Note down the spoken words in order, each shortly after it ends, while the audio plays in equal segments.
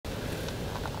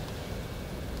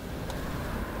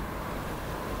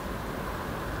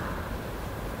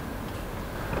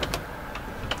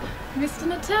Mr.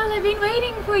 Natal, I've been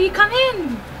waiting for you. Come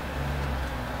in.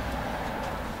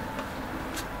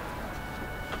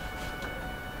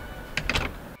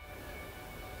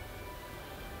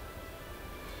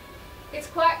 It's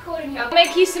quite cold in here. I'll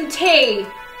make you some tea.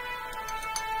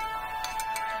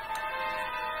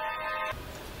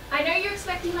 I know you're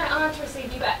expecting my aunt to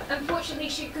receive you, but unfortunately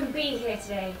she couldn't be here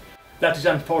today. That is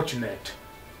unfortunate.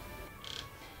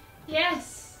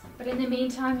 Yes, but in the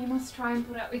meantime you must try and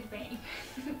put up with me.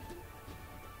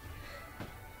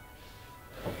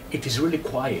 It is really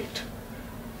quiet.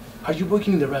 Are you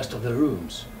booking the rest of the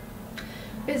rooms?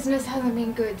 Business hasn't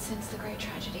been good since the great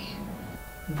tragedy.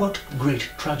 What great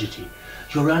tragedy?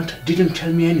 Your aunt didn't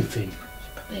tell me anything. She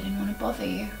probably didn't want to bother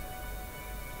you.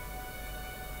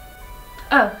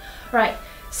 Oh, right.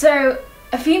 So,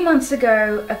 a few months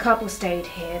ago, a couple stayed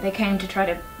here. They came to try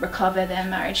to recover their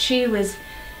marriage. She was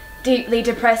deeply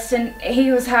depressed and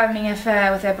he was having an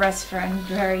affair with her best friend.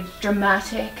 Very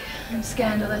dramatic and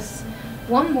scandalous.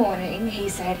 One morning, he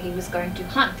said he was going to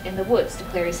hunt in the woods to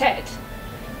clear his head.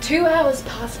 2 hours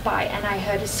passed by and I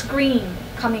heard a scream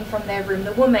coming from their room.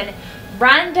 The woman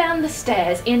ran down the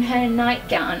stairs in her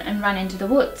nightgown and ran into the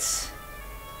woods.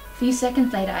 A few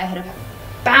seconds later, I heard a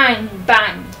bang,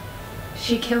 bang.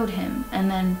 She killed him and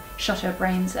then shot her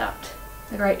brains out.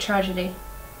 A great tragedy.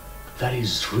 That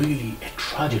is really a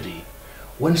tragedy.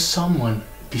 When someone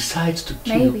decides to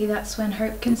kill... Maybe that's when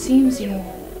hope consumes you.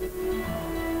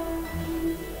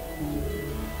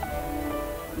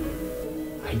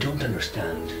 I don't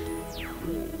understand.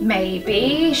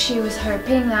 Maybe she was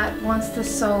hoping that once the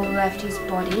soul left his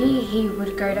body, he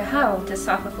would go to hell to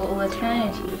suffer for all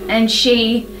eternity. And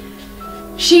she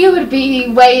would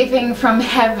be waving from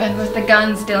heaven with the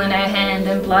gun still in her hand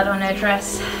and blood on her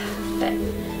dress. But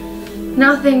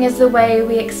nothing is the way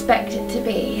we expect it to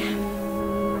be.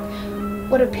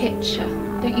 What a picture.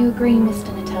 Don't you agree,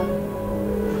 Mr. Natal?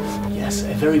 Yes,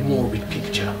 a very morbid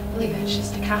picture. I believe it's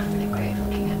just a Catholic way of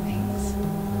looking at things.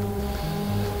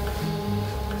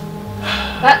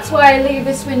 That's why I leave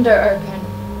this window open,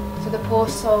 so the poor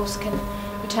souls can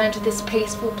return to this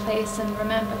peaceful place and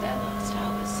remember their last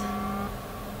hours.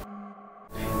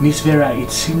 Miss Vera,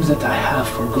 it seems that I have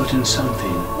forgotten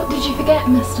something. What did you forget,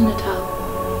 Mr. Natal?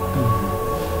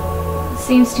 It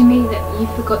seems to me that you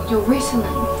forgot your Ritalin.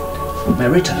 My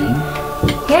Ritalin?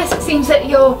 Yes, it seems that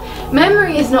your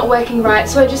memory is not working right,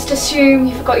 so I just assume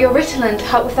you forgot your Ritalin to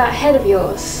help with that head of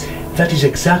yours. That is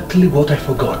exactly what I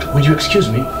forgot. Would you excuse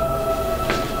me?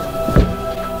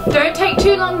 Don't take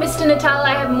too long, Mr. Natal.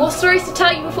 I have more stories to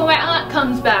tell you before my aunt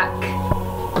comes back.